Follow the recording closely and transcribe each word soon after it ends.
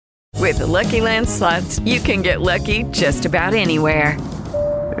With the Lucky Land Slots, you can get lucky just about anywhere.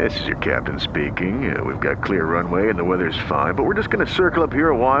 This is your captain speaking. We've got clear runway and the weather's fine, but we're just going to circle up here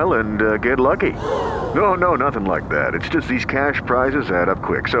a while and get lucky. No, nothing like that. It's just these cash prizes add up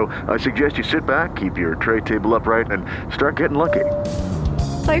quick. So I suggest you sit back, keep your tray table upright, and start getting lucky.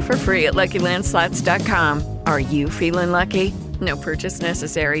 Play for free at LuckyLandSlots.com. Are you feeling lucky? No purchase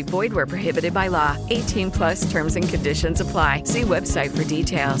necessary. Void where prohibited by law. 18+ terms and conditions apply. See website for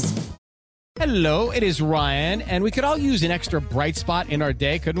details. Hello, it is Ryan, and we could all use an extra bright spot in our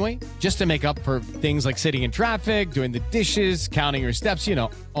day, couldn't we? Just to make up for things like sitting in traffic, doing the dishes, counting your steps,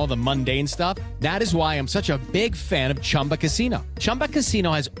 all the mundane stuff. That is why I'm such a big fan of Chumba Casino. Chumba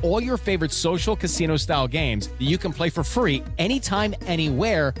Casino has all your favorite social casino-style games that you can play for free anytime,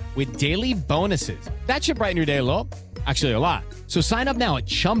 anywhere with daily bonuses. That should brighten your day a little. Actually, a lot. So sign up now at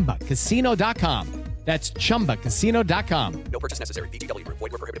ChumbaCasino.com. That's ChumbaCasino.com. No purchase necessary. VGW. Void where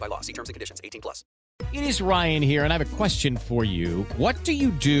prohibited by law. See terms and conditions. 18+. It is Ryan here, and I have a question for you. What do you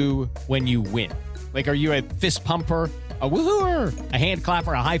do when you win? Like, are you a fist pumper, a woohooer, a hand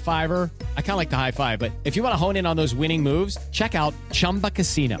clapper, a high fiver? I kind of like the high five, but if you want to hone in on those winning moves, check out Chumba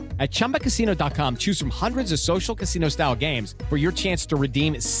Casino. At ChumbaCasino.com, choose from hundreds of social casino-style games for your chance to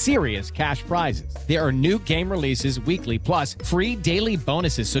redeem serious cash prizes. There are new game releases weekly, plus free daily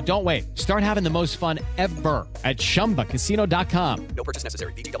bonuses, so don't wait. Start having the most fun ever at ChumbaCasino.com. No purchase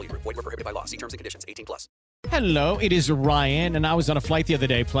necessary. VGW. Void where prohibited by law. See terms and conditions. 18+. Hello, it is Ryan, and I was on a flight the other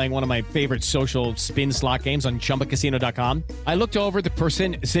day playing one of my favorite social spin slot games on ChumbaCasino.com. I looked over at the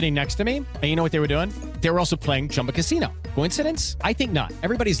person sitting next to me, and you know what they were doing? They were also playing Chumba Casino. Coincidence? I think not.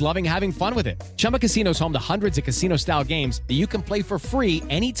 Everybody's loving having fun with it. Chumba Casino is home to hundreds of casino-style games that you can play for free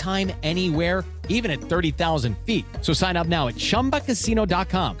anytime, anywhere, even at 30,000 feet. So sign up now at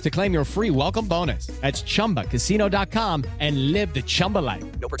ChumbaCasino.com to claim your free welcome bonus. That's ChumbaCasino.com and live the Chumba life.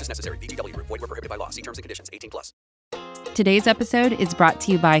 No purchase necessary. VGW. Void where prohibited by law. See terms and conditions. 18+. Today's episode is brought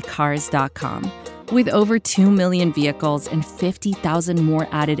to you by Cars.com. With over 2 million vehicles and 50,000 more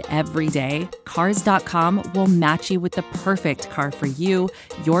added every day, Cars.com will match you with the perfect car for you,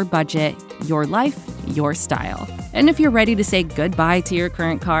 your budget, your life, your style. And if you're ready to say goodbye to your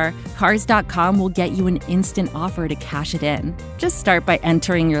current car, Cars.com will get you an instant offer to cash it in. Just start by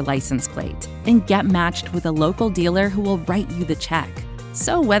entering your license plate and get matched with a local dealer who will write you the check.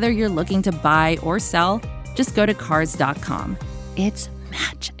 So whether you're looking to buy or sell, just go to Cars.com. It's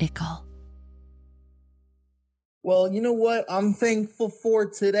magical. Well, you know what I'm thankful for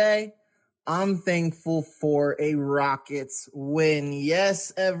today? I'm thankful for a Rockets win.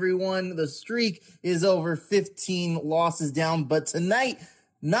 Yes, everyone, the streak is over 15 losses down, but tonight,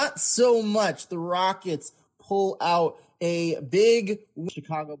 not so much. The Rockets pull out a big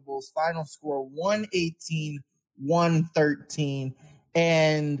Chicago Bulls final score, 118-113.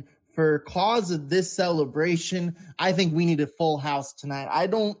 And for cause of this celebration, I think we need a full house tonight. I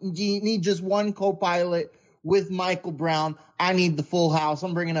don't need just one co-pilot with Michael Brown. I need the full house.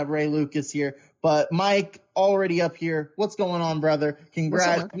 I'm bringing up Ray Lucas here. But Mike, already up here. What's going on, brother?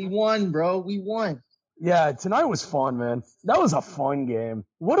 Congrats. We won, bro. We won. Yeah, tonight was fun, man. That was a fun game.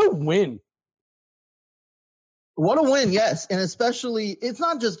 What a win. What a win, yes. And especially, it's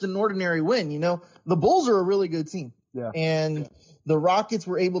not just an ordinary win. The Bulls are a really good team. Yeah. And the Rockets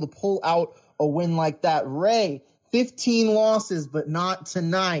were able to pull out a win like that. Ray, 15 losses, but not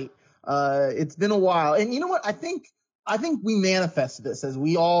tonight. It's been a while. And you know what? I think we manifested this as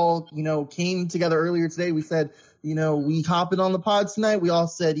we all, came together earlier today. We said, we hop in on the pod tonight. We all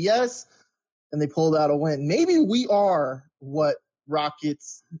said yes, and they pulled out a win. Maybe we are what the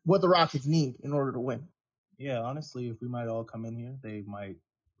Rockets need in order to win. Yeah, honestly, if we might all come in here, they might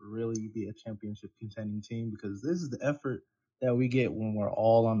really be a championship contending team, because this is the effort that we get when we're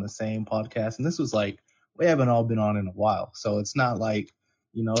all on the same podcast. And this was we haven't all been on in a while. So it's not like,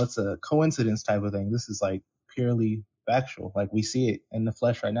 it's a coincidence type of thing. This is purely factual. We see it in the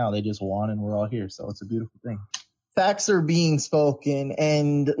flesh right now. They just won and we're all here. So it's a beautiful thing. Facts are being spoken,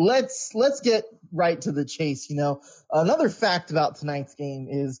 and let's get right to the chase. Another fact about tonight's game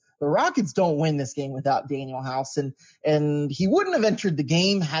is the Rockets don't win this game without Daniel House, and he wouldn't have entered the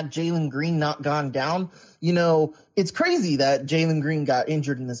game had Jalen Green not gone down. It's crazy that Jalen Green got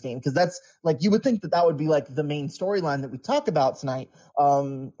injured in this game, because that's you would think that would be the main storyline that we talk about tonight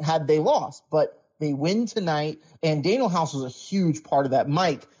had they lost, but they win tonight, and Daniel House was a huge part of that.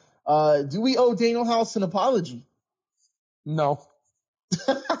 Mike, do we owe Daniel House an apology? No. He's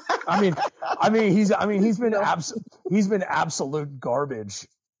been absolute garbage,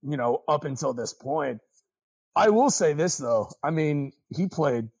 up until this point. I will say this though. He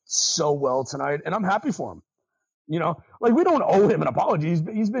played so well tonight, and I'm happy for him. We don't owe him an apology.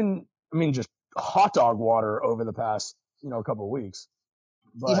 He's been I mean, just hot dog water over the past, couple of weeks.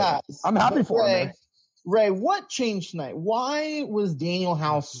 But He has. I'm happy for him, man. Ray, what changed tonight? Why was Daniel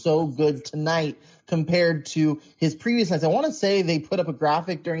House so good tonight compared to his previous nights? I want to say they put up a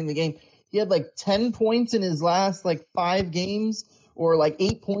graphic during the game. He had like 10 points in his last 5 games, or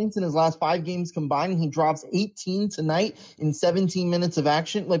 8 points in his last 5 games combined. And he drops 18 tonight in 17 minutes of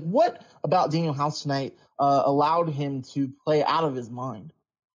action. What about Daniel House tonight allowed him to play out of his mind?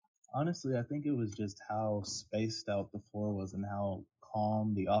 Honestly, I think it was just how spaced out the floor was and how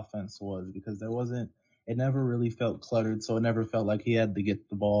calm the offense was, because it never really felt cluttered. So it never felt like he had to get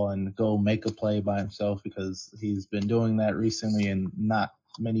the ball and go make a play by himself, because he's been doing that recently and not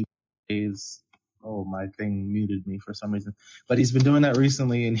many plays. Oh, my thing muted me for some reason. But he's been doing that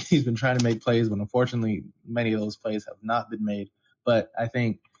recently, and he's been trying to make plays, but unfortunately, many of those plays have not been made. But I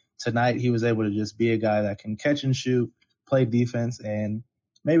think tonight he was able to just be a guy that can catch and shoot, play defense, and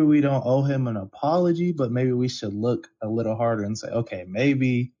maybe we don't owe him an apology, but maybe we should look a little harder and say, okay,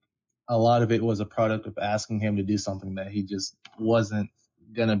 maybe a lot of it was a product of asking him to do something that he just wasn't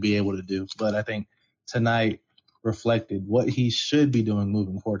going to be able to do. But I think tonight reflected what he should be doing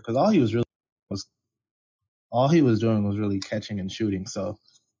moving forward, because all he was doing was really catching and shooting. So,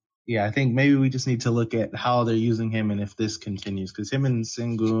 yeah, I think maybe we just need to look at how they're using him and if this continues, because him and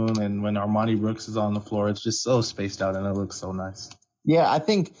Sengun, and when Armani Brooks is on the floor, it's just so spaced out and it looks so nice. Yeah, I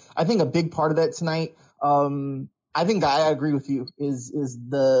think a big part of that tonight, I think I agree with you, is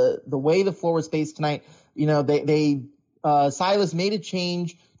the way the floor was spaced tonight. Silas made a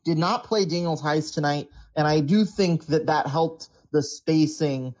change, did not play Daniel Tice tonight, and I do think that helped the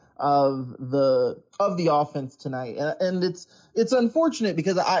spacing of the offense tonight. And it's unfortunate,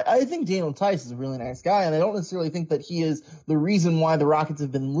 because I think Daniel Tice is a really nice guy, and I don't necessarily think that he is the reason why the Rockets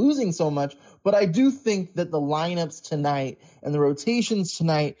have been losing so much, but I do think that the lineups tonight and the rotations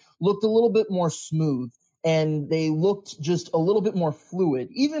tonight looked a little bit more smooth, and they looked just a little bit more fluid,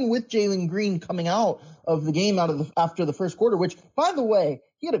 even with Jalen Green coming out of the game after the first quarter, which, by the way,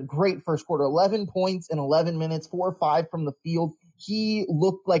 he had a great first quarter, 11 points in 11 minutes, 4 or 5 from the field. He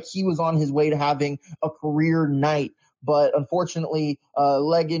looked like he was on his way to having a career night, but unfortunately,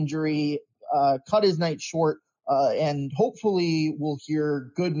 leg injury cut his night short, and hopefully we'll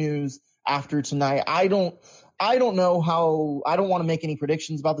hear good news after tonight. I don't know how. I don't want to make any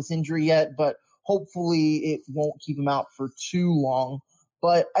predictions about this injury yet, but hopefully it won't keep him out for too long.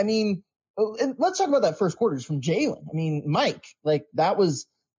 But I mean, let's talk about that first quarter from Jalen. I mean, Mike, that was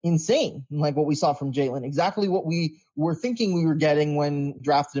insane, what we saw from Jalen. Exactly what we were thinking we were getting when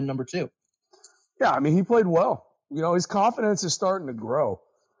drafted him number 2. Yeah, I mean, he played well. His confidence is starting to grow.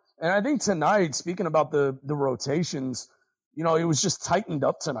 And I think tonight, speaking about the rotations, it was just tightened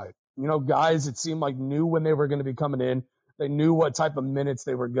up tonight. Guys, it seemed like knew when they were going to be coming in. They knew what type of minutes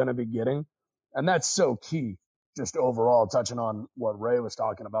they were going to be getting. And that's so key, just overall, touching on what Ray was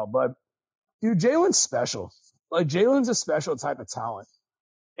talking about. But, dude, Jalen's special. Jalen's a special type of talent.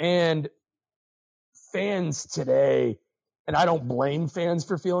 And fans today, and I don't blame fans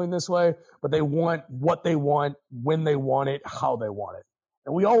for feeling this way, but they want what they want, when they want it, how they want it.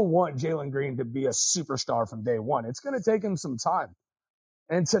 And we all want Jalen Green to be a superstar from day one. It's going to take him some time.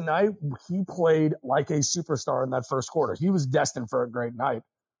 And tonight, he played like a superstar in that first quarter. He was destined for a great night.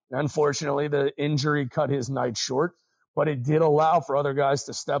 Unfortunately, the injury cut his night short, but it did allow for other guys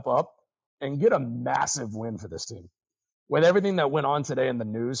to step up and get a massive win for this team. With everything that went on today in the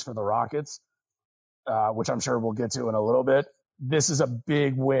news for the Rockets, which I'm sure we'll get to in a little bit, this is a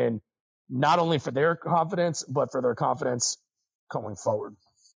big win, not only for their confidence, but for their confidence going forward.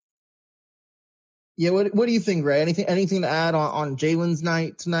 Yeah, what do you think, Ray? Anything to add on Jalen's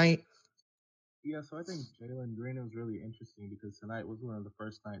night tonight? Yeah, so I think Jalen Green was really interesting, because tonight was one of the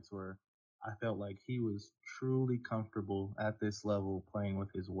first nights where I felt like he was truly comfortable at this level playing with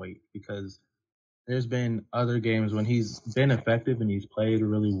his weight, because there's been other games when he's been effective and he's played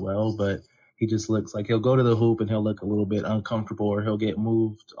really well, but he just looks like he'll go to the hoop and he'll look a little bit uncomfortable, or he'll get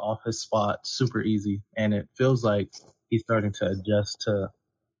moved off his spot super easy. And it feels like he's starting to adjust to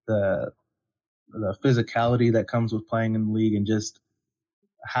the physicality that comes with playing in the league, and just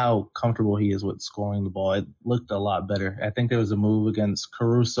how comfortable he is with scoring the ball. It looked a lot better. I think there was a move against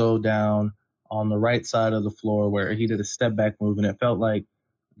Caruso down on the right side of the floor where he did a step back move, and it felt like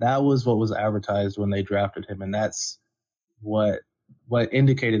that was what was advertised when they drafted him, and that's what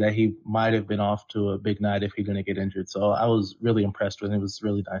indicated that he might have been off to a big night if he didn't get injured. So I was really impressed with him. It was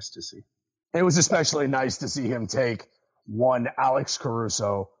really nice to see. It was especially nice to see him take one Alex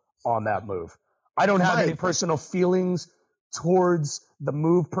Caruso on that move. I don't have any personal feelings towards the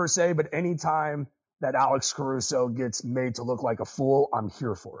move per se, but anytime that Alex Caruso gets made to look like a fool, I'm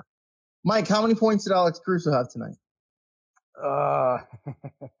here for it. Mike, how many points did Alex Caruso have tonight?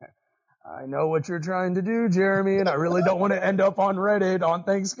 I know what you're trying to do, Jeremy, and I really don't want to end up on Reddit on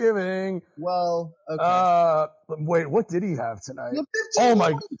Thanksgiving. Well, okay. Wait, what did he have tonight? 15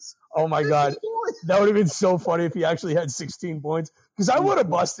 points. Oh my God. That would have been so funny if he actually had 16 points, because I would have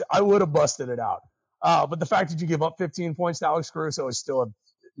busted it out. But the fact that you give up 15 points to Alex Caruso is still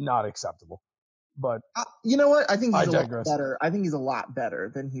not acceptable. But you know what? I think he's a lot better. I think he's a lot better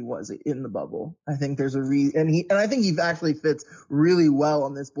than he was in the bubble. I think there's a reason, and I think he actually fits really well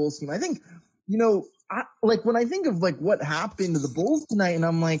on this Bulls team. I think, when I think of what happened to the Bulls tonight, and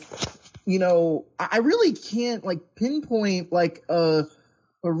I'm like, I really can't pinpoint a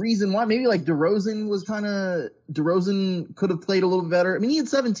reason why. Maybe DeRozan could have played a little bit better. I mean, he had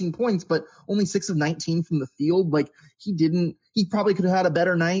 17 points, but only 6 of 19 from the field. He probably could have had a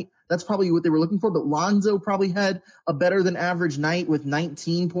better night. That's probably what they were looking for. But Lonzo probably had a better than average night with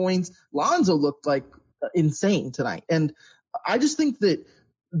 19 points. Lonzo looked insane tonight. And I just think that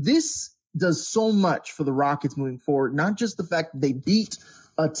this does so much for the Rockets moving forward. Not just the fact that they beat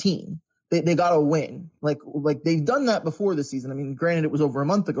a team. They got a win. They've done that before this season. I mean, granted, it was over a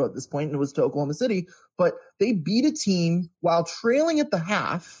month ago at this point, and it was to Oklahoma City, but they beat a team while trailing at the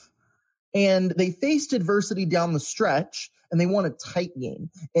half, and they faced adversity down the stretch, and they won a tight game.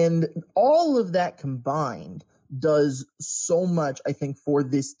 And all of that combined does so much, I think, for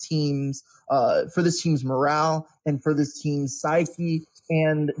this team's morale and for this team's psyche,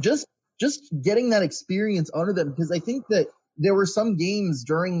 and just getting that experience under them, because I think that there were some games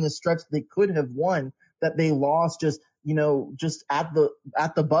during this stretch that they could have won that they lost just at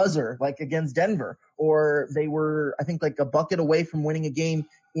the buzzer, like against Denver, or they were, I think, a bucket away from winning a game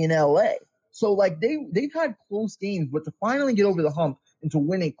in LA. So they've had close games, but to finally get over the hump and to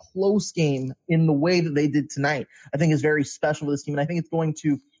win a close game in the way that they did tonight, I think is very special for this team. And I think it's going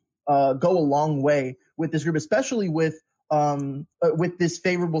to go a long way with this group, especially with this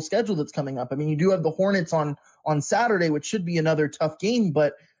favorable schedule that's coming up. I mean, you do have the Hornets on Saturday, which should be another tough game,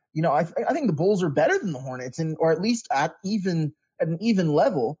 but I think the Bulls are better than the Hornets, or at least at an even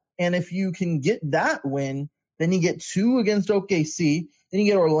level. And if you can get that win, then you get 2 against OKC, then you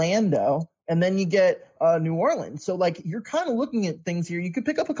get Orlando, and then you get New Orleans. So you're kind of looking at things here. You could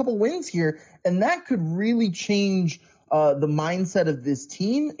pick up a couple wins here, and that could really change the mindset of this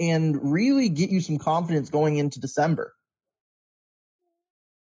team and really get you some confidence going into December.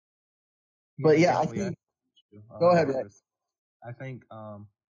 But yeah, I think. Go ahead, Rick. I think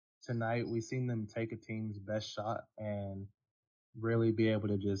tonight we've seen them take a team's best shot and really be able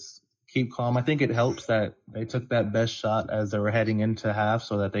to just keep calm. I think it helps that they took that best shot as they were heading into half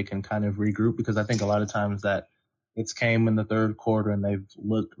so that they can kind of regroup, because I think a lot of times that it's came in the third quarter and they've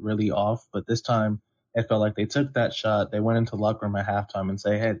looked really off. But this time it felt like they took that shot. They went into the locker room at halftime and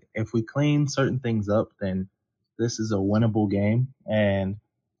say, hey, if we clean certain things up, then this is a winnable game. And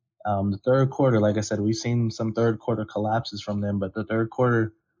the third quarter, like I said, we've seen some third quarter collapses from them, but the third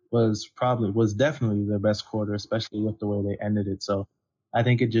quarter was definitely their best quarter, especially with the way they ended it. So I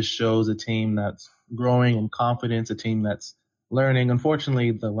think it just shows a team that's growing in confidence, a team that's learning.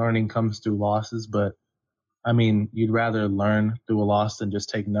 Unfortunately, the learning comes through losses, but I mean, you'd rather learn through a loss than just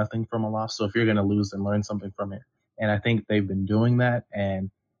take nothing from a loss. So if you're going to lose, then learn something from it. And I think they've been doing that.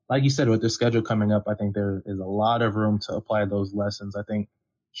 And like you said, with their schedule coming up, I think there is a lot of room to apply those lessons. I think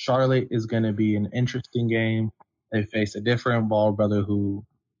Charlotte is going to be an interesting game. They face a different ball brother who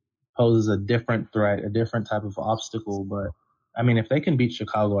poses a different threat, a different type of obstacle. But I mean, if they can beat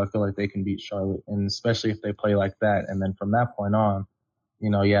Chicago, I feel like they can beat Charlotte, and especially if they play like that. And then from that point on,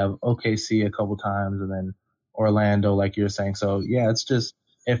 you have OKC a couple times and then Orlando, like you're saying. So yeah,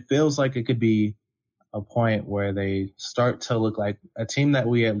 it feels like it could be a point where they start to look like a team that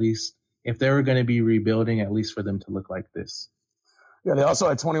we, at least if they were going to be rebuilding, at least for them to look like this. Yeah, they also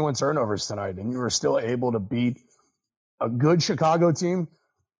had 21 turnovers tonight, and you were still able to beat a good Chicago team.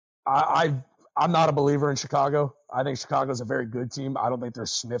 I'm not a believer in Chicago. I think Chicago's a very good team. I don't think they're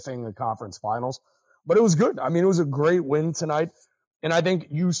sniffing the conference finals, but it was good. I mean, it was a great win tonight, and I think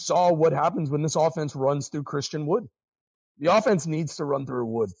you saw what happens when this offense runs through Christian Wood. The offense needs to run through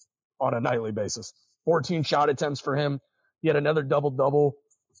Wood on a nightly basis. 14 shot attempts for him. He had another double-double,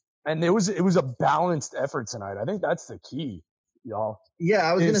 and it was a balanced effort tonight. I think that's the key, y'all. Yeah,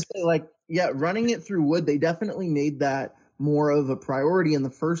 I was going to say, running it through Wood, they definitely made that more of a priority in the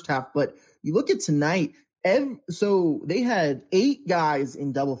first half. But you look at tonight, so they had 8 guys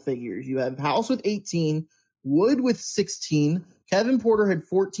in double figures. You have House with 18, Wood with 16, Kevin Porter had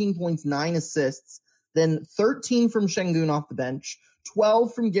 14 points, 9 assists, then 13 from Şengün off the bench,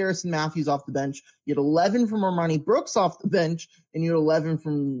 12 from Garrison Matthews off the bench. You had 11 from Armani Brooks off the bench, and you had 11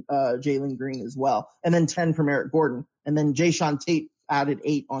 from Jalen Green as well, and then 10 from Eric Gordon. And then Jayshawn Tate added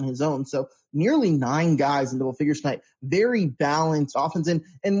 8 on his own. So nearly 9 guys in double figures tonight. Very balanced offense.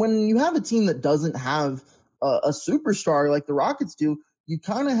 And when you have a team that doesn't have a superstar like the Rockets do, you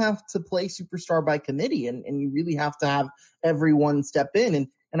kind of have to play superstar by committee, and you really have to have everyone step in.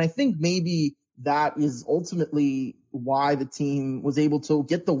 And I think maybe that is ultimately why the team was able to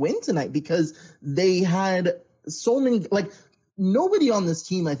get the win tonight, because they had so many, like, nobody on this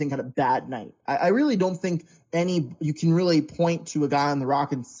team, I think, had a bad night. I really don't think you can really point to a guy on the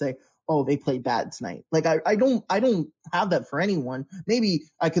Rockets and say, oh, they played bad tonight. Like, I don't have that for anyone. Maybe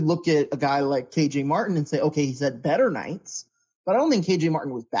I could look at a guy like KJ Martin and say, okay, he's had better nights, but I don't think KJ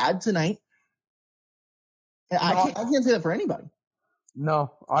Martin was bad tonight. I can't say that for anybody.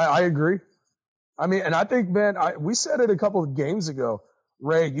 No, I agree. I mean, and I think, man, we said it a couple of games ago.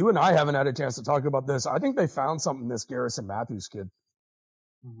 Ray, you and I haven't had a chance to talk about this. I think they found something, this Garrison Matthews kid.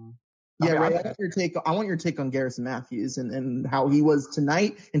 Mm-hmm. Yeah, Ray, I want your take on Garrison Matthews and how he was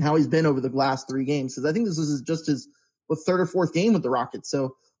tonight and how he's been over the last 3 games. Because I think this is just his third or fourth game with the Rockets.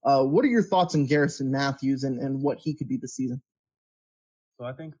 So what are your thoughts on Garrison Matthews and what he could be this season? So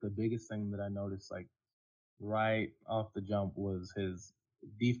I think the biggest thing that I noticed, like, right off the jump was his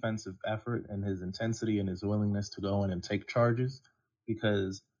defensive effort and his intensity and his willingness to go in and take charges,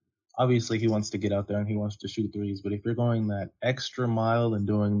 because obviously he wants to get out there and he wants to shoot threes, but if you're going that extra mile and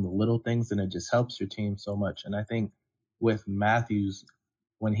doing the little things, then it just helps your team so much. And I think with Matthews,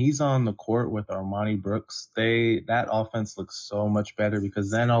 when he's on the court with Armani Brooks, that offense looks so much better, because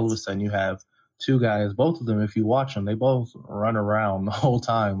then all of a sudden you have 2 guys, both of them, if you watch them, they both run around the whole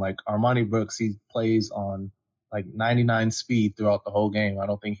time. Like Armani Brooks, he plays on like 99 speed throughout the whole game. I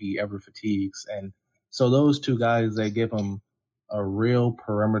don't think he ever fatigues. And so those 2 guys, they give him a real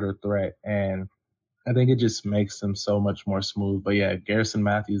perimeter threat. And I think it just makes them so much more smooth. But yeah, Garrison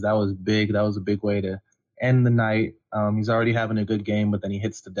Matthews, that was big. That was a big way to end the night. He's already having a good game, but then he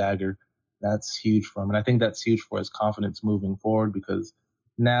hits the dagger. That's huge for him. And I think that's huge for his confidence moving forward, because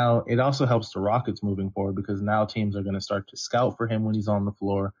now it also helps the Rockets moving forward, because now teams are going to start to scout for him when he's on the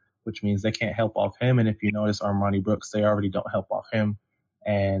floor, which means they can't help off him. And if you notice Armani Brooks, they already don't help off him.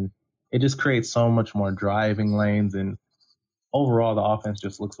 And it just creates so much more driving lanes. And overall, the offense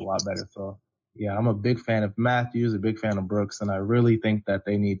just looks a lot better. So, yeah, I'm a big fan of Matthews, a big fan of Brooks, and I really think that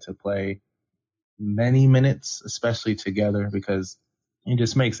they need to play many minutes, especially together, because it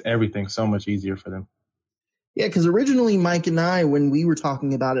just makes everything so much easier for them. Yeah, because originally Mike and I, when we were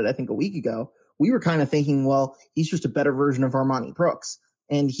talking about it, I think a week ago, we were kind of thinking, well, he's just a better version of Armani Brooks.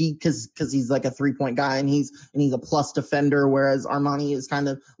 And because he's like a 3-point guy and he's a plus defender, whereas Armani is kind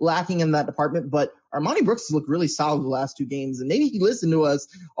of lacking in that department. But Armani Brooks has looked really solid the last 2 games, and maybe he listened to us.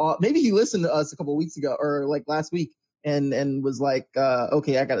 Maybe he listened to us a couple of weeks ago, or like last week, and was like,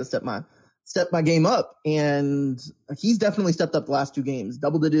 okay, I got to step my game up. And he's definitely stepped up the last 2 games.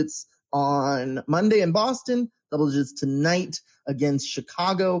 Double digits on Monday in Boston, double digits tonight against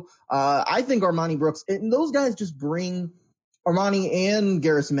Chicago. I think Armani Brooks and those guys just bring. Armani and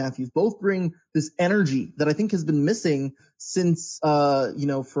Garrison Matthews both bring this energy that I think has been missing since,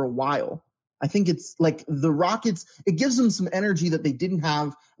 for a while. I think it's like the Rockets, it gives them some energy that they didn't have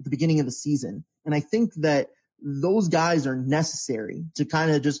at the beginning of the season. And I think that those guys are necessary to kind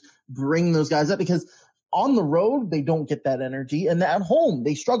of just bring those guys up, because on the road, they don't get that energy. And at home,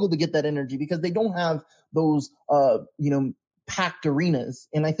 they struggle to get that energy because they don't have those, packed arenas.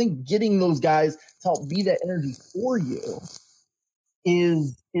 And I think getting those guys to help be that energy for you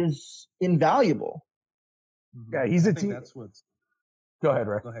is invaluable. Yeah, he's a team. That's what's. Go ahead,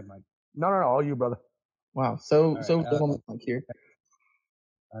 Ray. Go ahead, Mike. No, all you, brother. Wow, so Mike here.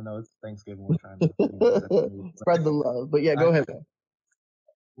 I know it's Thanksgiving. We're trying to spread the love, but yeah, go ahead.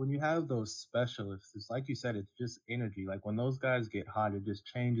 When you have those specialists, it's like you said, it's just energy. Like when those guys get hot, it just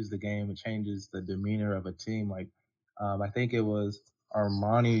changes the game. It changes the demeanor of a team. Like I think it was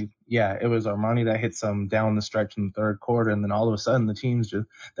Armani. Yeah, it was Armani that hit some down the stretch in the 3rd quarter. And then all of a sudden the team's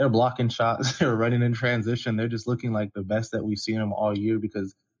they're blocking shots. They're running in transition. They're just looking like the best that we've seen them all year,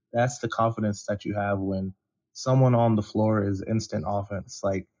 because that's the confidence that you have when someone on the floor is instant offense.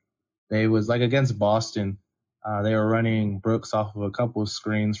 Like they was like against Boston, they were running Brooks off of a couple of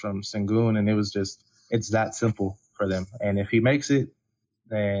screens from Sengun, and it's that simple for them. And if he makes it,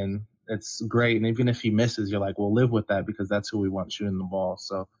 then it's great. And even if he misses, you're like, we'll live with that, because that's who we want shooting the ball.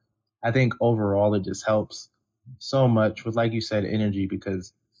 So I think overall it just helps so much with, like you said, energy,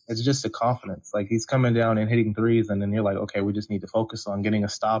 because it's just a confidence. Like he's coming down and hitting threes, and then you're like, okay, we just need to focus on getting a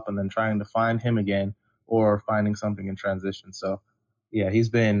stop and then trying to find him again or finding something in transition. So Yeah, he's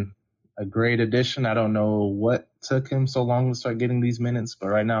been a great addition. I don't know what took him so long to start getting these minutes, but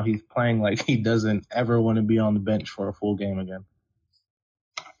right now he's playing like he doesn't ever want to be on the bench for a full game again.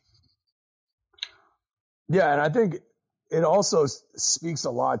 Yeah, and I think it also speaks a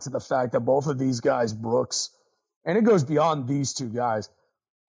lot to the fact that both of these guys, Brooks, and it goes beyond these two guys,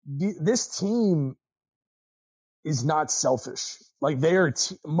 this team is not selfish. Like they are,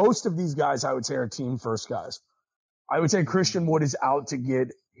 most of these guys, I would say, are team first guys. I would say Christian Wood is out to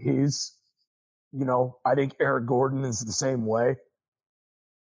get his. I think Eric Gordon is the same way.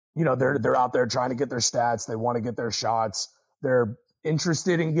 They're out there trying to get their stats. They want to get their shots. They're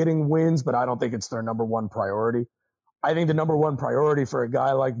interested in getting wins, but I don't think it's their number one priority. I think the number one priority for a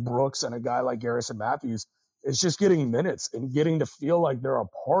guy like Brooks and a guy like Garrison Matthews is just getting minutes and getting to feel like they're a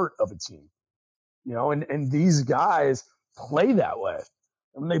part of a team. And these guys play that way.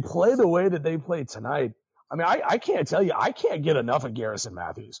 And when they play the way that they played tonight, I mean, I can't tell you, I can't get enough of Garrison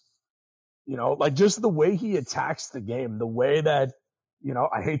Matthews. Like just the way he attacks the game, the way that,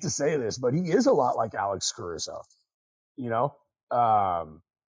 I hate to say this, but he is a lot like Alex Caruso.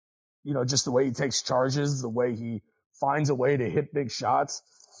 Just the way he takes charges, the way he finds a way to hit big shots.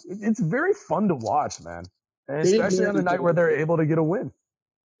 It's very fun to watch, man. And especially on a night where they're able to get a win.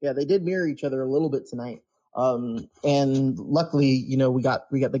 Yeah, they did mirror each other a little bit tonight. And luckily, we got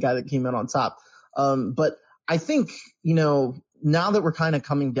the guy that came in on top. But I think, now that we're kind of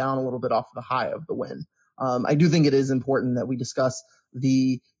coming down a little bit off the high of the win, I do think it is important that we discuss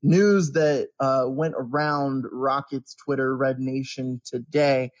the news that went around Rockets Twitter, Red Nation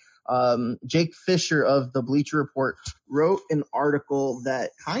today. Jake Fisher of the Bleacher Report wrote an article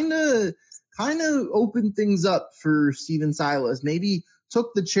that kind of opened things up for Steven Silas. Maybe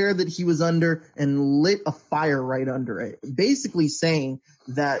took the chair that he was under and lit a fire right under it, basically saying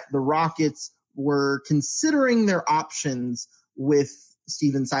that the Rockets were considering their options with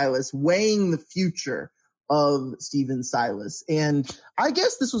Steven Silas, weighing the future of Steven Silas. And I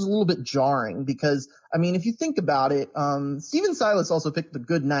guess this was a little bit jarring because, I mean, if you think about it, Steven Silas also picked a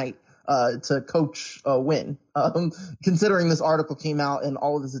good night to coach a win, considering this article came out and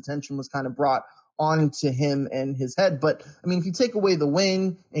all of his attention was kind of brought onto him and his head. But I mean, if you take away the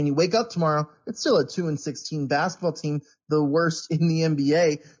win and you wake up tomorrow, it's still a 2-16 basketball team, the worst in the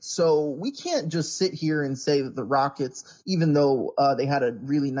NBA. So we can't just sit here and say that the Rockets, even though they had a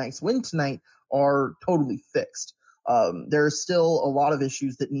really nice win tonight, are totally fixed. There are still a lot of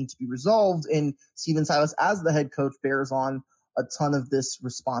issues that need to be resolved, and Steven Silas, as the head coach, bears on a ton of this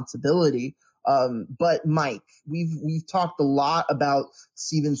responsibility. But Mike, we've talked a lot about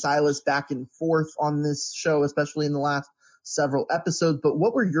Steven Silas back and forth on this show, especially in the last several episodes. But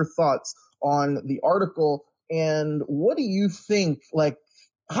what were your thoughts on the article, and what do you think, like,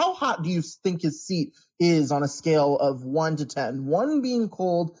 how hot do you think his seat is on a scale of 1 to 10? 1 being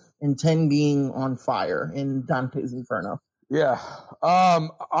cold and 10 being on fire in Dante's Inferno. Yeah.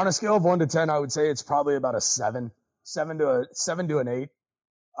 On a scale of 1 to 10, I would say it's probably about a 7 to an 8.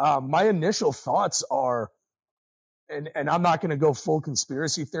 My initial thoughts are, and I'm not going to go full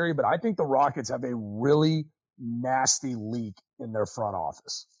conspiracy theory, but I think the Rockets have a really nasty leak in their front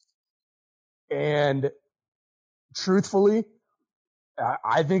office. And truthfully,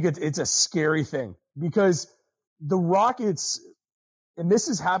 I think it's a scary thing because the Rockets, and this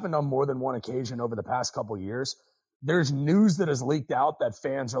has happened on more than one occasion over the past couple of years, there's news that has leaked out that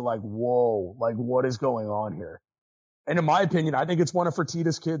fans are like, whoa, like what is going on here? And in my opinion, I think it's one of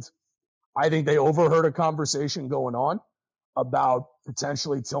Fertitta's kids. I think they overheard a conversation going on about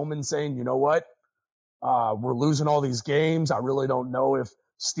potentially Tillman saying, you know what, we're losing all these games. I really don't know if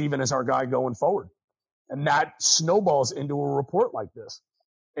Steven is our guy going forward. And that snowballs into a report like this.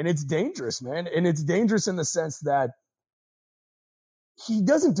 And it's dangerous, man. And it's dangerous in the sense that he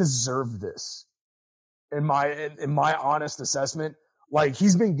doesn't deserve this. In my honest assessment, like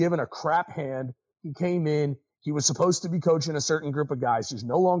he's been given a crap hand. He came in, he was supposed to be coaching a certain group of guys. He's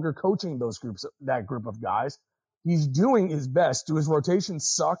no longer coaching that group of guys. He's doing his best. Do his rotations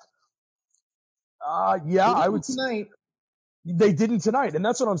suck? Yeah, I would say they didn't tonight. And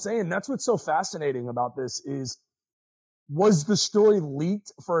that's what I'm saying. That's what's so fascinating about this is, was the story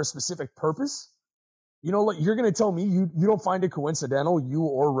leaked for a specific purpose? You know, like you're going to tell me you don't find it coincidental, you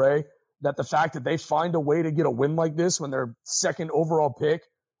or Ray, that the fact that they find a way to get a win like this when their second overall pick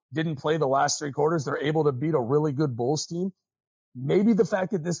didn't play the last 3 quarters, they're able to beat a really good Bulls team. Maybe the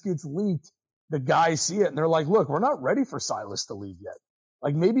fact that this gets leaked, the guys see it and they're like, look, we're not ready for Silas to leave yet.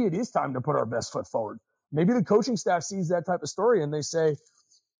 Like maybe it is time to put our best foot forward. Maybe the coaching staff sees that type of story and they say,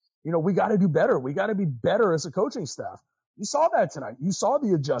 you know, we got to do better. We got to be better as a coaching staff. You saw that tonight. You saw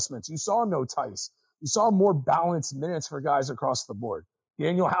the adjustments. You saw no Tice. You saw more balanced minutes for guys across the board.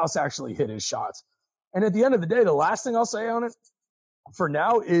 Daniel House actually hit his shots. And at the end of the day, the last thing I'll say on it for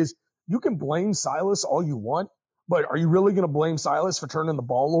now is you can blame Silas all you want, but are you really going to blame Silas for turning the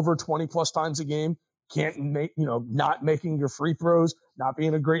ball over 20 plus times a game? Can't make, not making your free throws, not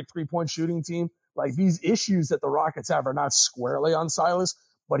being a great 3-point shooting team. Like, these issues that the Rockets have are not squarely on Silas,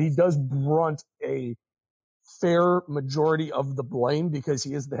 but he does brunt a fair majority of the blame because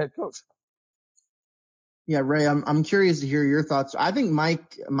he is the head coach. Yeah, Ray, I'm curious to hear your thoughts. I think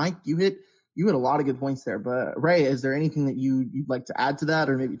Mike, you hit a lot of good points there. But Ray, is there anything that you'd like to add to that,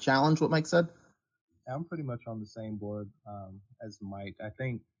 or maybe challenge what Mike said? I'm pretty much on the same board as Mike. I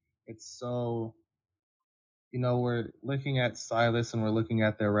think it's so, we're looking at Silas and we're looking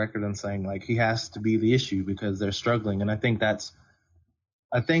at their record and saying, like, he has to be the issue because they're struggling. And I think that's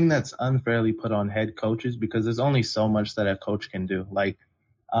a thing that's unfairly put on head coaches because there's only so much that a coach can do. Like,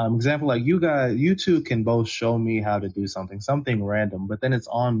 example, like you two can both show me how to do something random, but then it's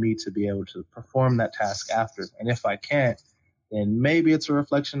on me to be able to perform that task after. And if I can't, then maybe it's a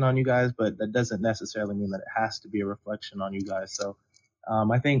reflection on you guys, but that doesn't necessarily mean that it has to be a reflection on you guys. So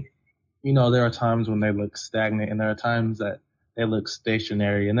I think, there are times when they look stagnant and there are times that they look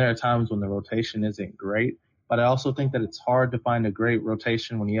stationary and there are times when the rotation isn't great. But I also think that it's hard to find a great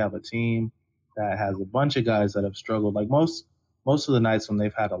rotation when you have a team that has a bunch of guys that have struggled. Like most of the nights when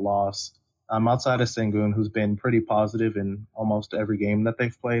they've had a loss, outside of Sengun, who's been pretty positive in almost every game that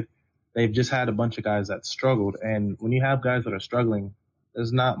they've played, they've just had a bunch of guys that struggled. And when you have guys that are struggling,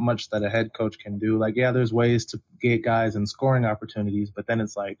 there's not much that a head coach can do. Like, yeah, there's ways to get guys in scoring opportunities, but then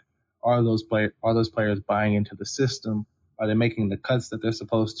it's like, are those players buying into the system? Are they making the cuts that they're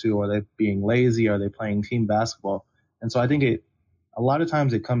supposed to? Are they being lazy? Are they playing team basketball? And so I think a lot of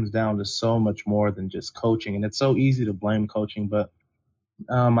times it comes down to so much more than just coaching. And it's so easy to blame coaching, but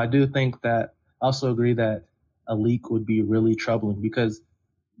I do think that I also agree that a leak would be really troubling because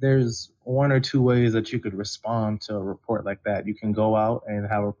there's one or two ways that you could respond to a report like that. You can go out and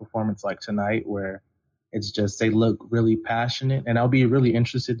have a performance like tonight where it's just they look really passionate. And I'll be really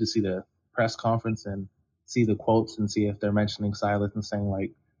interested to see the press conference and see the quotes and see if they're mentioning Silas and saying,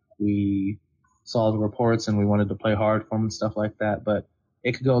 like, we saw the reports and we wanted to play hard for him and stuff like that. But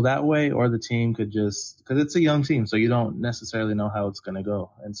it could go that way, or the team could just, because it's a young team, so you don't necessarily know how it's going to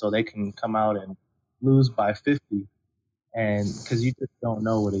go. And so they can come out and lose by 50, and because you just don't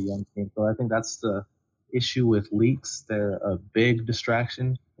know with a young team. So I think that's the issue with leaks. They're a big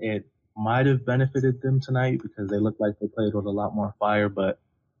distraction. It might have benefited them tonight because they looked like they played with a lot more fire. But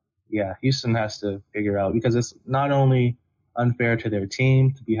yeah, Houston has to figure out, because it's not only unfair to their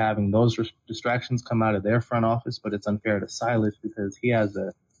team to be having those distractions come out of their front office, but it's unfair to Silas because he has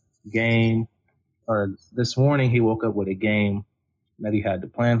a game, or this morning he woke up with a game that he had to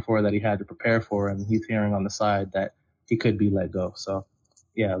plan for, that he had to prepare for, and he's hearing on the side that he could be let go. So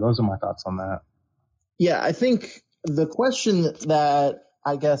yeah, those are my thoughts on that. Yeah, I think the question that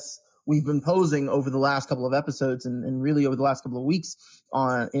I guess we've been posing over the last couple of episodes and really over the last couple of weeks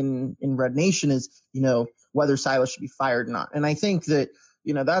in Red Nation is, whether Silas should be fired or not. And I think that,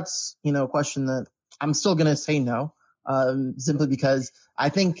 that's, a question that I'm still going to say no, simply because I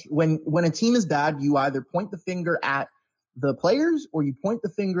think when a team is bad, you either point the finger at the players or you point the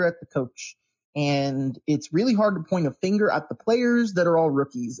finger at the coach. And it's really hard to point a finger at the players that are all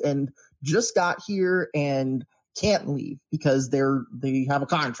rookies and just got here and can't leave because they have a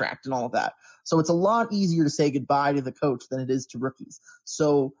contract and all of that. So it's a lot easier to say goodbye to the coach than it is to rookies.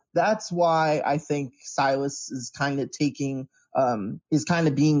 So that's why I think Silas is kind of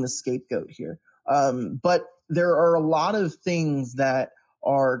being the scapegoat here. But there are a lot of things that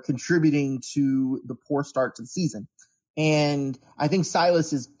are contributing to the poor start to the season. And I think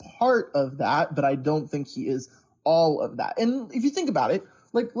Silas is part of that, but I don't think he is all of that. And if you think about it,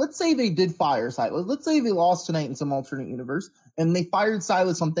 like, let's say they did fire Silas. Let's say they lost tonight in some alternate universe and they fired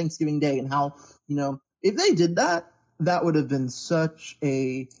Silas on Thanksgiving Day, and how, if they did that, that would have been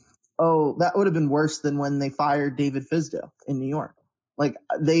that would have been worse than when they fired David Fizdale in New York. Like,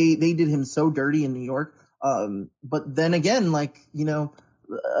 they did him so dirty in New York. But then again,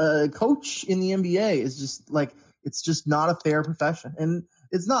 a coach in the NBA is just like, it's just not a fair profession, and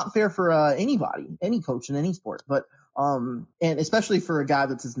it's not fair for anybody, any coach in any sport. But and especially for a guy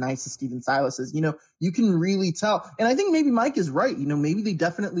that's as nice as Steven Silas is, you can really tell. And I think maybe Mike is right. Maybe they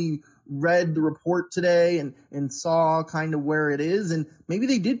definitely read the report today and saw kind of where it is, and maybe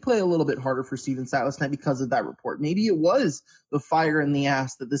they did play a little bit harder for Steven Silas tonight because of that report. Maybe it was the fire in the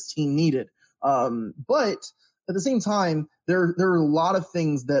ass that this team needed. But at the same time, there are a lot of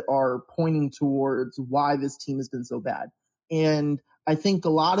things that are pointing towards why this team has been so bad. And I think a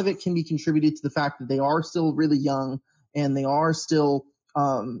lot of it can be contributed to the fact that they are still really young and they are still,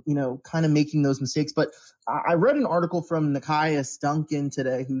 kind of making those mistakes. But I read an article from Nikias Duncan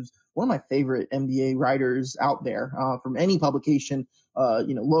today, who's one of my favorite NBA writers out there from any publication,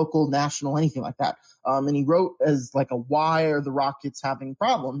 local, national, anything like that. And he wrote as like why are the Rockets having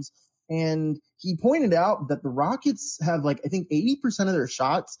problems? And he pointed out that the Rockets have I think 80% of their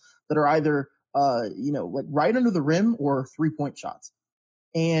shots that are either, right under the rim or 3-point shots.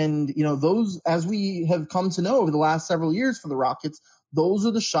 And, those, as we have come to know over the last several years for the Rockets, those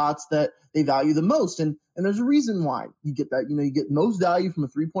are the shots that they value the most. And there's a reason why you get that. You get most value from a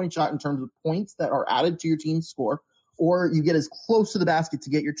 3-point shot in terms of points that are added to your team's score, or you get as close to the basket to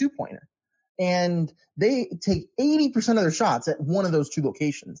get your 2-pointer. And they take 80% of their shots at one of those two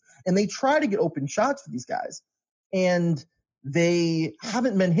locations. And they try to get open shots for these guys. And they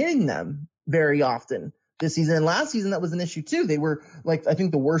haven't been hitting them very often this season. And last season, that was an issue too. They were I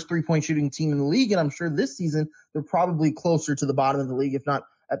think the worst 3-point shooting team in the league. And I'm sure this season, they're probably closer to the bottom of the league, if not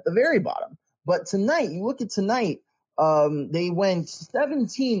at the very bottom. But tonight, you look at tonight, they went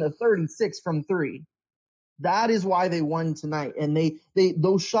 17 of 36 from 3. That is why they won tonight. And they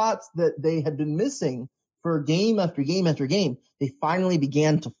those shots that they had been missing for game after game after game, they finally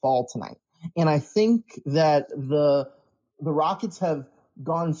began to fall tonight. And I think that the Rockets have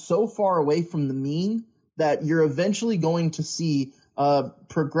gone so far away from the mean that you're eventually going to see a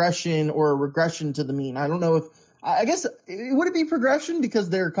progression or a regression to the mean. I don't know if – I guess would it be progression because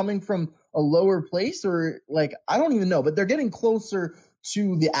they're coming from a lower place, or I don't even know, but they're getting closer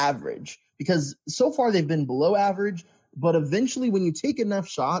to the average because so far they've been below average, but eventually when you take enough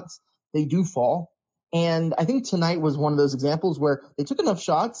shots, they do fall. And I think tonight was one of those examples where they took enough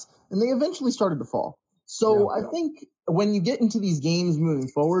shots and they eventually started to fall. So I think when you get into these games moving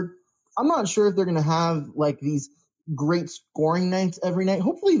forward, I'm not sure if they're going to have these great scoring nights every night.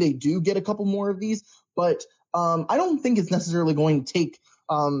 Hopefully they do get a couple more of these, but I don't think it's necessarily going to take,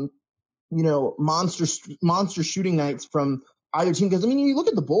 monster shooting nights from either team. Because, you look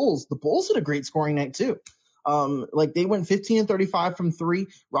at the Bulls. The Bulls had a great scoring night too. They went 15 and 35 from 3,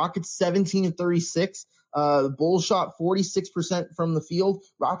 Rockets 17 and 36. The Bulls shot 46% from the field.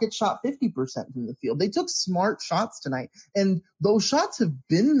 Rockets shot 50% from the field. They took smart shots tonight, and those shots have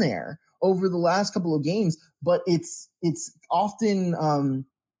been there over the last couple of games. But it's often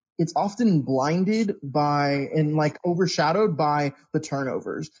blinded by and overshadowed by the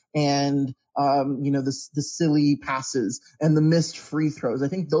turnovers and the silly passes and the missed free throws. I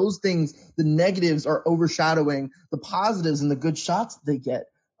think those things, the negatives, are overshadowing the positives and the good shots that they get.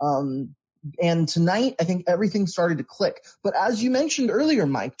 And tonight, I think everything started to click. But as you mentioned earlier,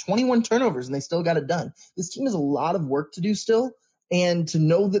 Mike, 21 turnovers, and they still got it done. This team has a lot of work to do still. And to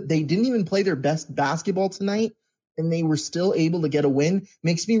know that they didn't even play their best basketball tonight and they were still able to get a win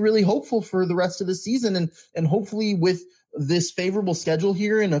makes me really hopeful for the rest of the season. And hopefully with this favorable schedule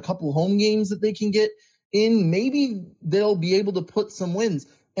here and a couple home games that they can get in, maybe they'll be able to put some wins.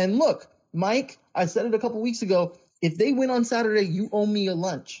 And look, Mike, I said it a couple weeks ago, if they win on Saturday, you owe me a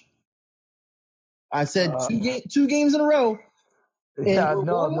lunch. I said two games in a row. And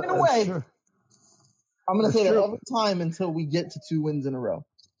one win away. True. I'm going to say that every time until we get to 2 wins in a row.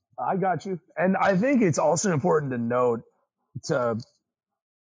 I got you. And I think it's also important to note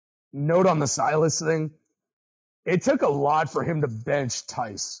on the Silas thing, it took a lot for him to bench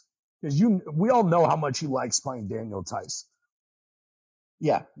Tice. Because we all know how much he likes playing Daniel Tice.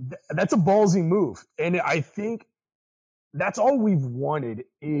 Yeah. That's a ballsy move. And I think that's all we've wanted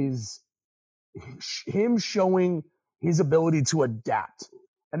is him showing his ability to adapt.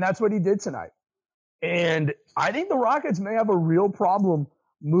 And that's what he did tonight. And I think the Rockets may have a real problem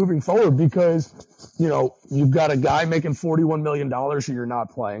moving forward because, you've got a guy making $41 million who you're not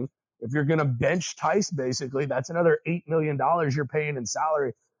playing. If you're going to bench Tice, basically, that's another $8 million you're paying in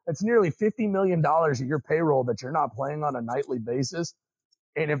salary. That's nearly $50 million of your payroll that you're not playing on a nightly basis.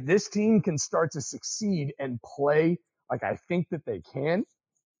 And if this team can start to succeed and play like I think that they can,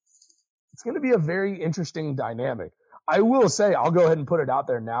 it's going to be a very interesting dynamic. I will say, I'll go ahead and put it out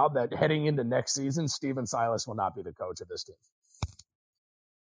there now that heading into next season, Steven Silas will not be the coach of this team.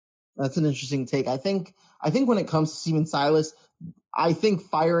 That's an interesting take. I think when it comes to Steven Silas, I think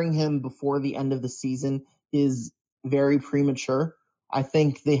firing him before the end of the season is very premature. I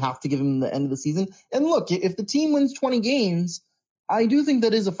think they have to give him the end of the season. And look, if the team wins 20 games, I do think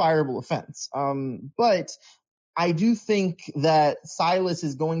that is a fireable offense. But I do think that Silas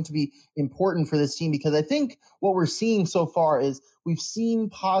is going to be important for this team because I think what we're seeing so far is we've seen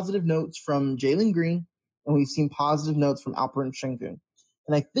positive notes from Jalen Green and we've seen positive notes from Alperen Şengün.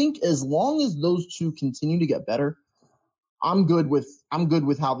 And I think as long as those two continue to get better, I'm good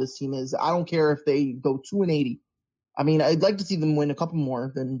with how this team is. I don't care if they go 2-80. I mean, I'd like to see them win a couple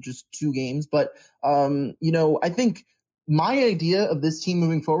more than just 2 games, but I think my idea of this team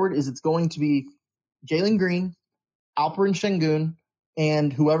moving forward is it's going to be Jalen Green, Alperen Şengün,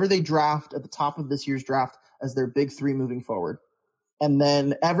 and whoever they draft at the top of this year's draft as their big 3 moving forward. And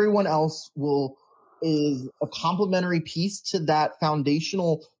then everyone else is a complementary piece to that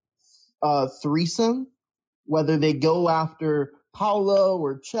foundational threesome, whether they go after Paulo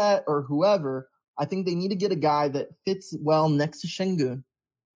or Chet or whoever. I think they need to get a guy that fits well next to Şengün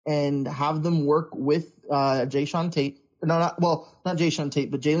and have them work with Jayshawn Tate. Not Jayshawn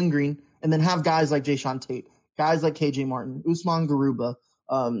Tate, but Jalen Green, and then have guys like Jayshawn Tate, guys like KJ Martin, Usman Garuba,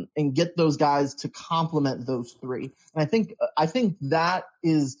 and get those guys to complement those 3. And I think that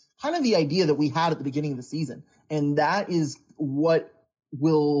is kind of the idea that we had at the beginning of the season, and that is what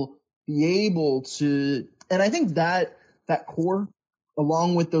will be able to. And I think that core,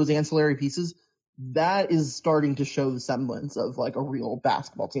 along with those ancillary pieces, that is starting to show the semblance of like a real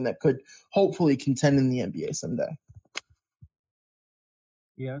basketball team that could hopefully contend in the NBA someday.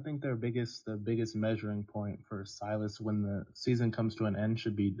 Yeah, I think the biggest measuring point for Silas when the season comes to an end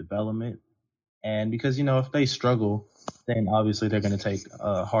should be development. And because, if they struggle, then obviously they're going to take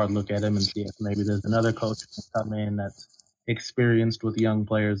a hard look at him and see if maybe there's another coach who can come in that's experienced with young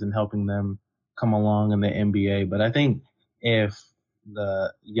players and helping them come along in the NBA. But I think if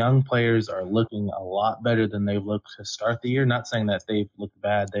the young players are looking a lot better than they've looked to start the year, not saying that they've looked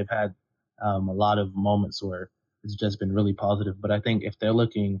bad. They've had a lot of moments where it's just been really positive. But I think if they're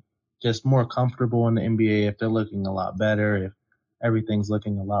looking just more comfortable in the NBA, if they're looking a lot better, if everything's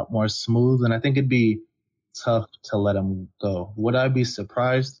looking a lot more smooth, then I think it'd be tough to let them go. Would I be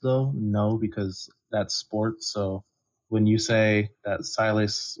surprised, though? No, because that's sports. So when you say that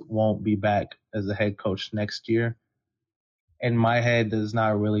Silas won't be back as a head coach next year, in my head, there's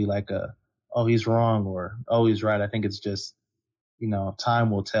not really like oh, he's wrong or, oh, he's right. I think it's just, time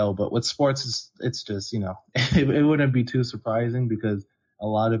will tell. But with sports, it's just, it wouldn't be too surprising because a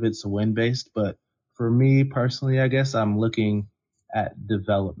lot of it's win-based. But for me personally, I guess I'm looking at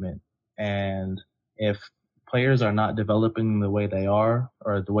development. And if players are not developing the way they are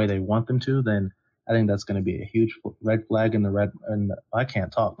or the way they want them to, then I think that's going to be a huge red flag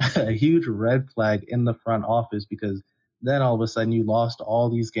a huge red flag in the front office, because then all of a sudden you lost all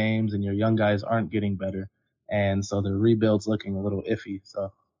these games and your young guys aren't getting better. And so the rebuild's looking a little iffy.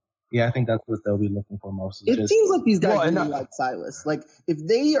 So, yeah, I think that's what they'll be looking for most. It seems like these guys really like Silas. Like, if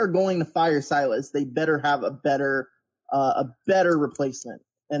they are going to fire Silas, they better have a better replacement.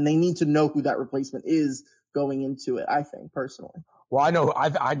 And they need to know who that replacement is going into it, I think, personally. Well, I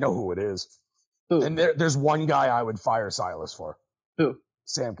know who it is. Who? And there's one guy I would fire Silas for. Who?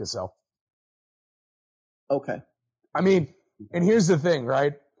 Sam Cassell. Okay. I mean, and here's the thing,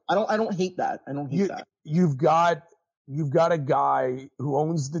 right? I don't hate that. That. You've got a guy who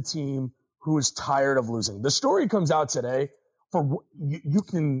owns the team who is tired of losing. The story comes out today. You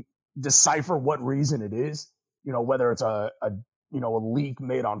can decipher what reason it is. Whether it's a leak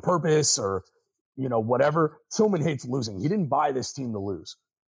made on purpose or whatever. Tillman hates losing. He didn't buy this team to lose.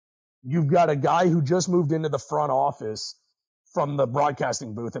 You've got a guy who just moved into the front office from the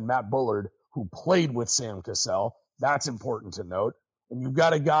broadcasting booth, and Matt Bullard, who played with Sam Cassell. That's important to note. And you've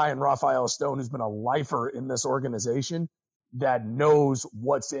got a guy in Raphael Stone who's been a lifer in this organization that knows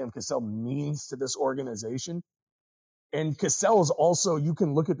what Sam Cassell means to this organization. And Cassell is also, you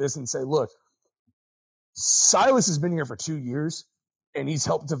can look at this and say, look, Silas has been here for 2 years and he's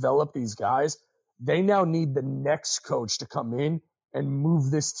helped develop these guys. They now need the next coach to come in and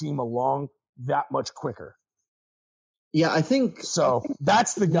move this team along that much quicker. Yeah, I think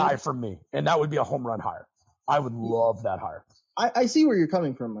that's the guy for me. And that would be a home run hire. I would love that hire. I see where you're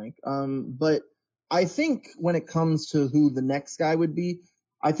coming from, Mike. But I think when it comes to who the next guy would be,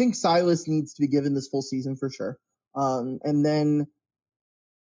 I think Silas needs to be given this full season for sure. And then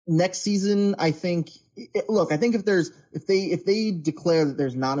next season, I think if they declare that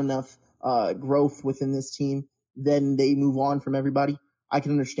there's not enough growth within this team, then they move on from everybody. I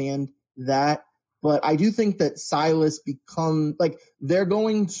can understand that. But I do think that Silas they're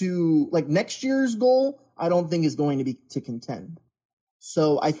going to, next year's goal, I don't think is going to be to contend.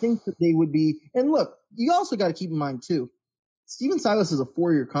 So I think that they would be, and look, you also got to keep in mind too, Steven Silas is a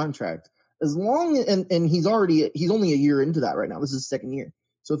 4-year contract. As long, and he's only a year into that right now. This is his second year.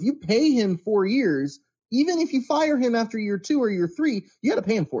 So if you pay him 4 years, even if you fire him after year 2 or year 3, you got to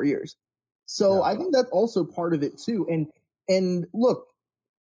pay him 4 years. So yeah. I think that's also part of it too. And look,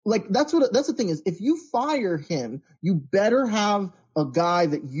 that's the thing is, if you fire him, you better have a guy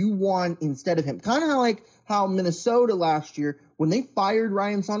that you want instead of him. Kind of like how Minnesota last year, when they fired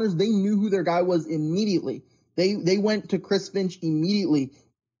Ryan Saunders, they knew who their guy was immediately. They went to Chris Finch immediately,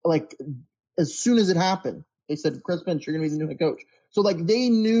 like as soon as it happened. They said, Chris Finch, you're going to be the new head coach. So like they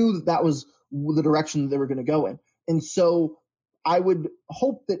knew that was the direction that they were going to go in. And so I would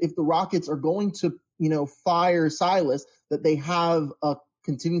hope that if the Rockets are going to, fire Silas, that they have a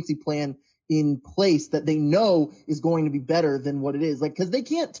contingency plan in place that they know is going to be better than what it is. Like, because they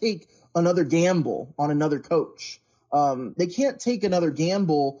can't take another gamble on another coach. They can't take another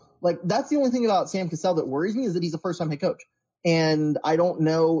gamble. Like, that's the only thing about Sam Cassell that worries me, is that he's a first-time head coach. And I don't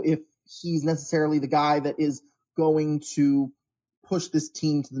know if he's necessarily the guy that is going to push this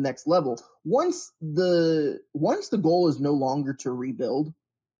team to the next level. Once the goal is no longer to rebuild,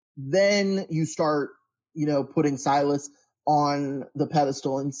 then you start, putting Silas on the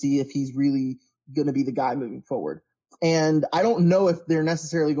pedestal and see if he's really going to be the guy moving forward. And I don't know if they're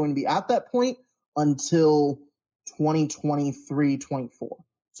necessarily going to be at that point until 2023-24.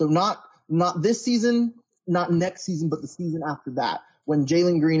 So not this season, not next season, but the season after that, when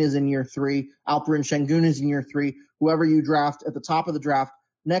Jalen Green is in year 3, Alperen Şengün is in year 3, whoever you draft at the top of the draft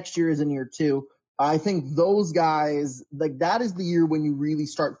next year is in year 2. I think those guys, like, that is the year when you really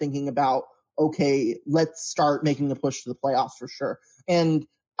start thinking about, okay, let's start making the push to the playoffs for sure. And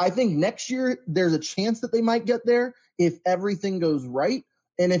I think next year there's a chance that they might get there if everything goes right.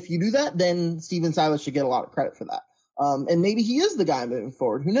 And if you do that, then Steven Silas should get a lot of credit for that. And maybe he is the guy moving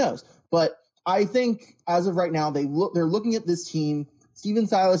forward. Who knows? But I think as of right now, they're looking at this team. Steven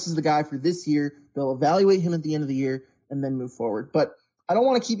Silas is the guy for this year. They'll evaluate him at the end of the year and then move forward. But I don't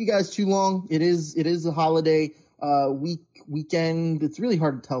want to keep you guys too long. It is a holiday weekend. It's really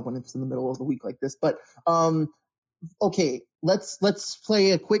hard to tell when it's in the middle of the week like this. But okay, let's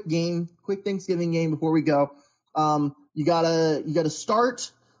play a quick Thanksgiving game before we go. You gotta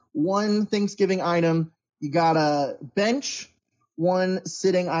start one Thanksgiving item. You gotta bench one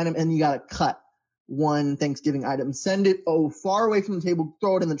sitting item, and you gotta cut one Thanksgiving item. Send it far away from the table.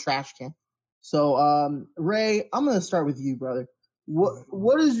 Throw it in the trash can. So Ray, I'm gonna start with you, brother.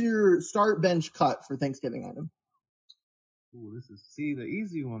 What is your start, bench, cut for Thanksgiving item? Ooh, the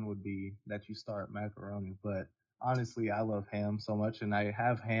easy one would be that you start macaroni, but honestly, I love ham so much, and I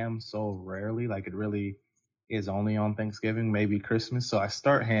have ham so rarely, like it really is only on Thanksgiving, maybe Christmas. So I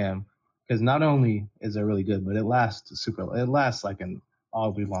start ham because not only is it really good, but it lasts like an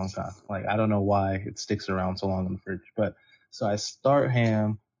oddly long time. Like, I don't know why it sticks around so long in the fridge, but so I start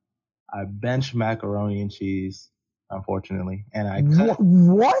ham, I bench macaroni and cheese, unfortunately, and I cut.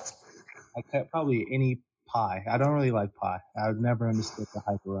 What? I cut probably any pie. I don't really like pie. I've never understood the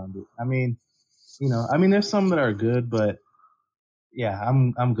hype around it. I mean, there's some that are good, but yeah,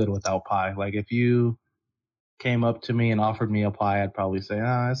 I'm good without pie. Like, if you came up to me and offered me a pie, I'd probably say,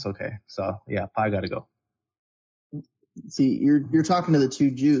 it's okay. So yeah, pie gotta go. See, you're talking to the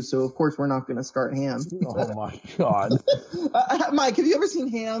two Jews, so of course we're not going to start ham. Oh my God. Mike, have you ever seen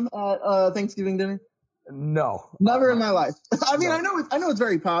ham at Thanksgiving dinner? No, never in my life. I mean, no. I know it's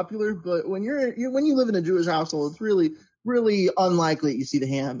very popular, but when you live in a Jewish household, it's really, really unlikely you see the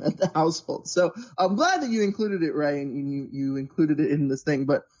ham at the household. So I'm glad that you included it, Ray, and you included it in this thing.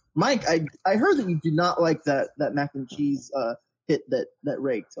 But Mike, I heard that you did not like that mac and cheese hit that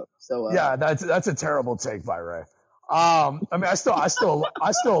Ray took. So yeah, that's a terrible take by Ray. I mean, I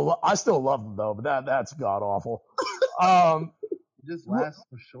still love them though, but that's god awful. It just lasts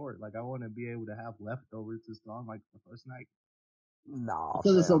for short. Like, I want to be able to have leftovers just on like the first night. No,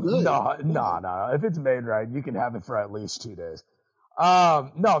 because it's so good. No. If it's made right, you can have it for at least 2 days.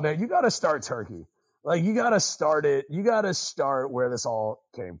 No, man, you got to start turkey. Like, you got to start it. You got to start where this all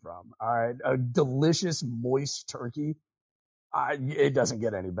came from. All right, a delicious moist turkey. It doesn't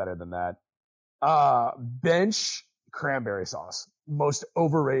get any better than that. Bench cranberry sauce, most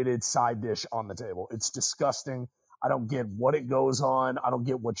overrated side dish on the table. It's disgusting. I don't get what it goes on. I don't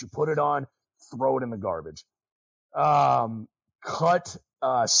get what you put it on. Throw it in the garbage. Cut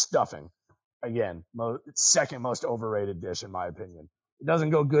stuffing. Again, second most overrated dish in my opinion. It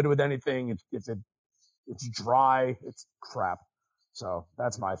doesn't go good with anything. It's dry. It's crap. So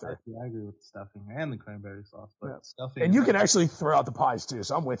that's my thing. I agree with the stuffing and the cranberry sauce, but stuffing. And you can actually throw out the pies too.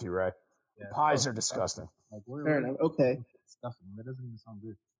 So I'm with you, Ray. Yeah, pies are disgusting. Like, fair enough. Okay. Stuffing. That doesn't even sound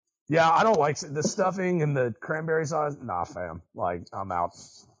good. Yeah, I don't like the stuffing and the cranberry sauce. Nah, fam. Like, I'm out.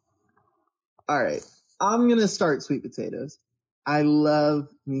 All right. I'm going to start sweet potatoes. I love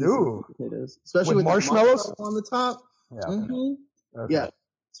me sweet potatoes. Especially with marshmallows on the top. Yeah. Mm-hmm. Okay. Yeah.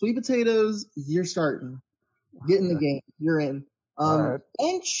 Sweet potatoes, you're starting. Get in the game. You're in. Right.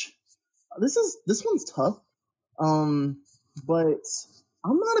 Bench. This one's tough. but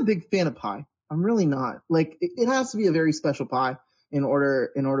I'm not a big fan of pie. I'm really not. Like, it has to be a very special pie in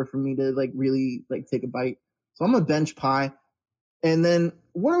order for me to like really like take a bite. So I'm a bench pie. And then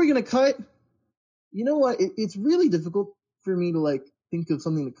what are we gonna cut? You know what? It's really difficult for me to like think of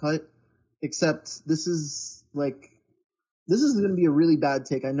something to cut, except this is going to be a really bad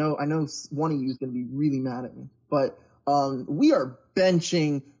take. I know one of you is going to be really mad at me, but we are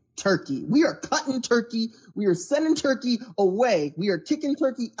benching turkey. We are cutting turkey. We are sending turkey away. We are kicking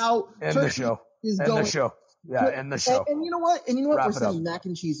turkey out. End turkey the show. Is End going, the show. Yeah, end the show. And you know what? Wrap We're sending mac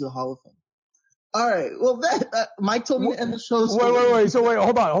and cheese to the Hall of Fame. All right. Well, that Mike told me to end the show. Wait. So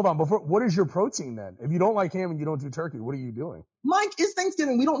hold on. Before, what is your protein then? If you don't like ham and you don't do turkey, what are you doing? Mike, it's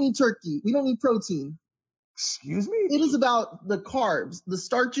Thanksgiving. We don't need turkey. We don't need protein. Excuse me? It is about the carbs, the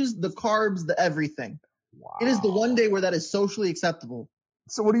starches, the carbs, the everything. Wow. It is the one day where that is socially acceptable.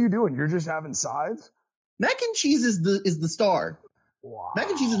 So what are you doing? You're just having sides? Mac and cheese is the star. Wow. Mac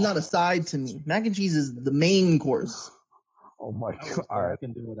and cheese is not a side to me. Mac and cheese is the main course. Oh my god! All right, I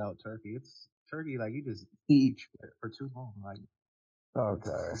can do without turkey. It's turkey like you just eat for too long. Like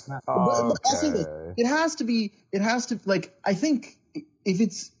okay. But I'll say this. It has to like, I think if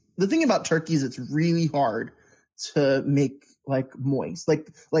it's the thing about turkey is it's really hard to make like moist,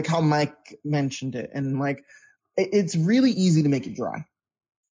 like how Mike mentioned it, and like it's really easy to make it dry.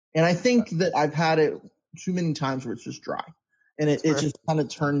 And I think that I've had it too many times where it's just dry. And it just kind of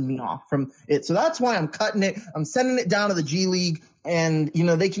turned me off from it. So that's why I'm cutting it. I'm sending it down to the G League, and, you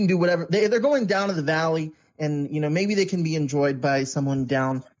know, they can do whatever. They're going down to the Valley, and, you know, maybe they can be enjoyed by someone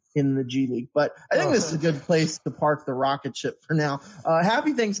down in the G League. But I think this is a good place to park the rocket ship for now.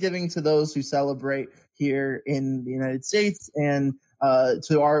 Happy Thanksgiving to those who celebrate here in the United States, and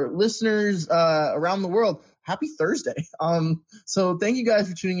to our listeners around the world. Happy Thursday. So thank you guys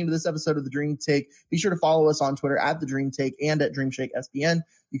for tuning into this episode of The Dream Take. Be sure to follow us on Twitter at The Dream Take and at Dream Shake SBN.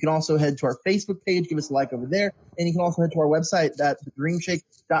 You can also head to our Facebook page, give us a like over there. And you can also head to our website at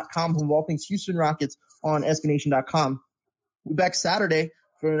thedreamshake.com, home of all things Houston Rockets on SBNation.com. We'll be back Saturday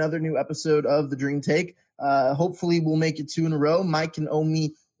for another new episode of The Dream Take. Hopefully we'll make it 2 in a row. Mike can owe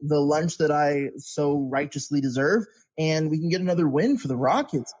me the lunch that I so righteously deserve, and we can get another win for the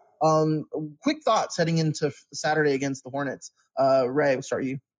Rockets. Quick thoughts heading into Saturday against the Hornets. Ray, we'll start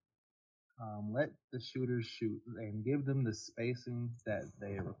you. Let the shooters shoot and give them the spacing that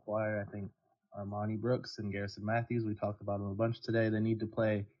they require. I think Armani Brooks and Garrison Matthews, we talked about them a bunch today. They need to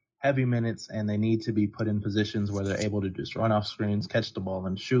play heavy minutes, and they need to be put in positions where they're able to just run off screens, catch the ball,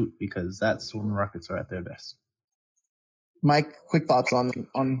 and shoot, because that's when the Rockets are at their best. Mike, quick thoughts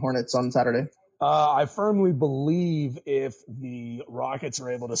on Hornets on Saturday. I firmly believe if the Rockets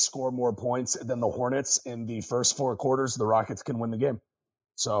are able to score more points than the Hornets in the first 4 quarters, the Rockets can win the game.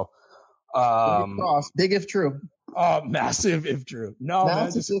 So, big if true. Massive if true. No,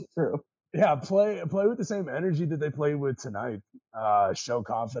 massive if true. Yeah, play with the same energy that they played with tonight. Show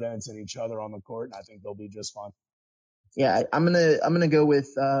confidence in each other on the court, and I think they'll be just fine. Yeah, I'm gonna go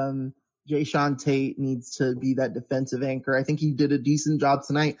with Jayshawn Tate needs to be that defensive anchor. I think he did a decent job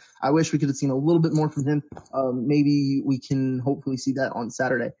tonight. I wish we could have seen a little bit more from him. Maybe we can hopefully see that on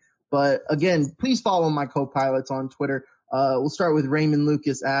Saturday. But again, please follow my co-pilots on Twitter. We'll start with Raymond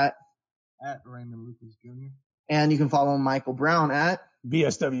Lucas at Raymond Lucas Jr. And you can follow Michael Brown at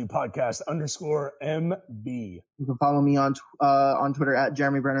BSW Podcast _MB. You can follow me on Twitter at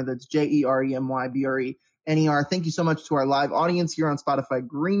Jeremy Brenner. That's JeremyBrener. Thank you so much to our live audience here on Spotify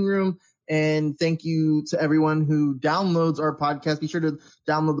Green Room. And thank you to everyone who downloads our podcast. Be sure to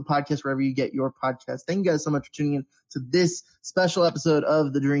download the podcast wherever you get your podcast. Thank you guys so much for tuning in to this special episode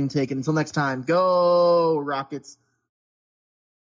of The Dream Take. And until next time, go Rockets.